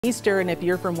Easter, and if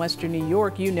you're from Western New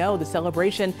York, you know the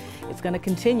celebration is going to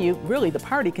continue. Really, the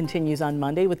party continues on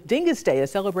Monday with Dyngus Day, a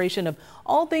celebration of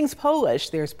all things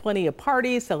Polish. There's plenty of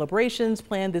parties, celebrations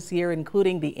planned this year,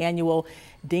 including the annual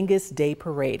Dyngus Day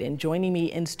Parade. And joining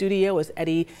me in studio is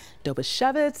Eddy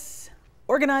Dobosiewicz,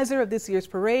 organizer of this year's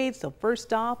parade. So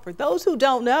first off, for those who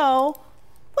don't know,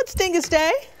 what's Dyngus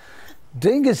Day?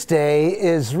 Dyngus Day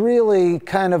is really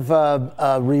kind of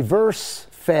a reverse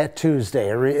Fat Tuesday.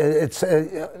 It's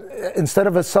instead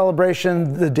of a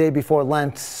celebration the day before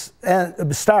Lent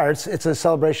starts, it's a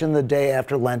celebration the day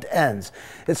after Lent ends.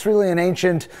 It's really an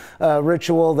ancient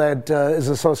ritual that is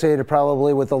associated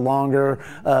probably with the longer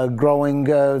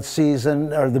growing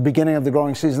season, or the beginning of the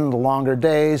growing season, the longer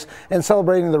days, and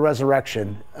celebrating the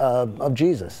resurrection of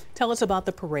Jesus. Tell us about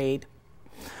the parade.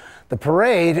 The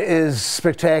parade is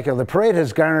spectacular. The parade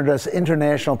has garnered us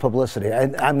international publicity.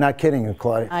 I'm not kidding you,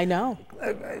 Claudia. I know.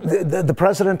 The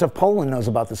president of Poland knows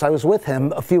about this. I was with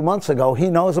him a few months ago. He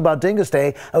knows about Dyngus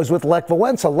Day. I was with Lech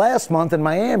Wałęsa last month in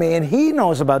Miami, and he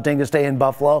knows about Dyngus Day in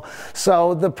Buffalo.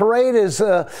 So the parade is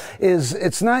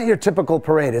it's not your typical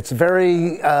parade. It's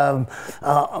very kind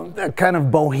of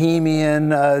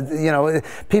bohemian. You know,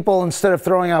 people, instead of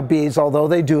throwing out beads, although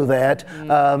they do that,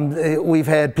 we've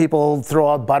had people throw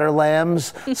out butter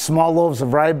lambs, small loaves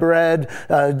of rye bread,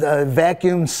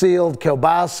 vacuum-sealed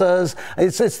kielbasas.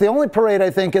 It's the only parade, I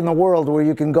think, in the world where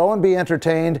you can go and be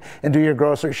entertained and do your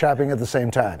grocery shopping at the same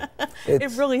time.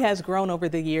 It really has grown over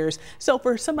the years. So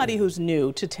for somebody who's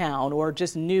new to town or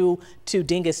just new to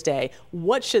Dyngus Day,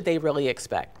 what should they really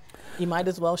expect? You might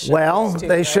as well show. Well,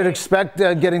 they should expect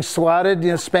getting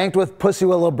swatted, spanked with pussy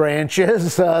willow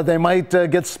branches. They might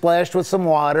get splashed with some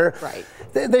water. Right.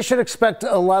 They should expect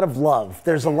a lot of love.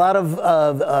 There's a lot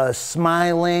of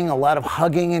smiling, a lot of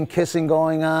hugging and kissing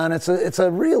going on. It's a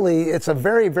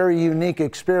very, very unique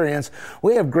experience.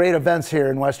 We have great events here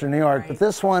in Western New York, but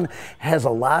this one has a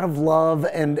lot of love,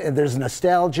 and there's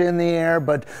nostalgia in the air,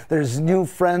 but there's new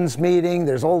friends meeting,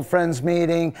 there's old friends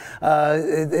meeting.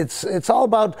 It's all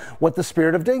about what the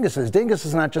spirit of Dyngus is. Dyngus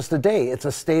is not just a day, it's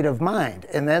a state of mind,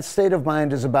 and that state of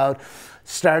mind is about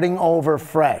starting over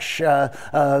fresh,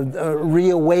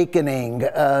 reawakening,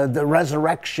 the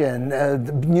resurrection,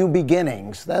 new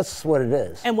beginnings. That's what it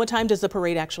is. And what time does the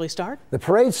parade actually start? The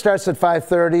parade starts at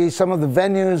 5:30. Some of the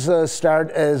venues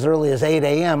start as early as 8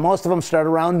 a.m. Most of them start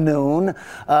around noon,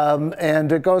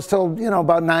 and it goes till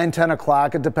about 9, 10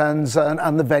 o'clock. It depends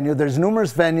on the venue. There's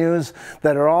numerous venues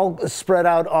that are all spread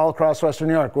out all across Western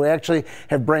New York. We actually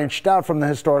have branched out from the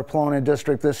historic Polonian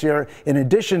district this year. In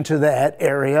addition to that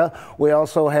area, we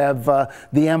also have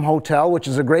the M Hotel, which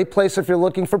is a great place if you're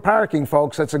looking for parking,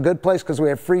 folks. That's a good place because we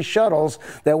have free shuttles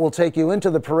that will take you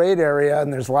into the parade area,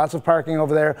 and there's lots of parking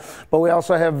over there. But we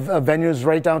also have venues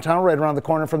right downtown, right around the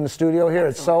corner from the studio here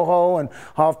at Soho and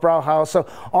Hofbrauhaus. So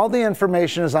all the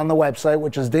information is on the website,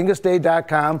 which is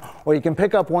dingusday.com, or you can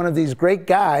pick up one of these great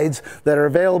guides that are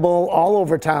available all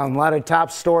over town. A lot of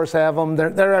top stores have them.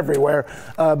 They're everywhere.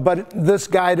 But this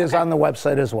guide is on the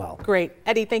website as well. Great.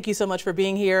 Eddy, thank you so much for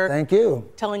being here. Thank you.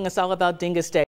 Telling us all about Dyngus Day.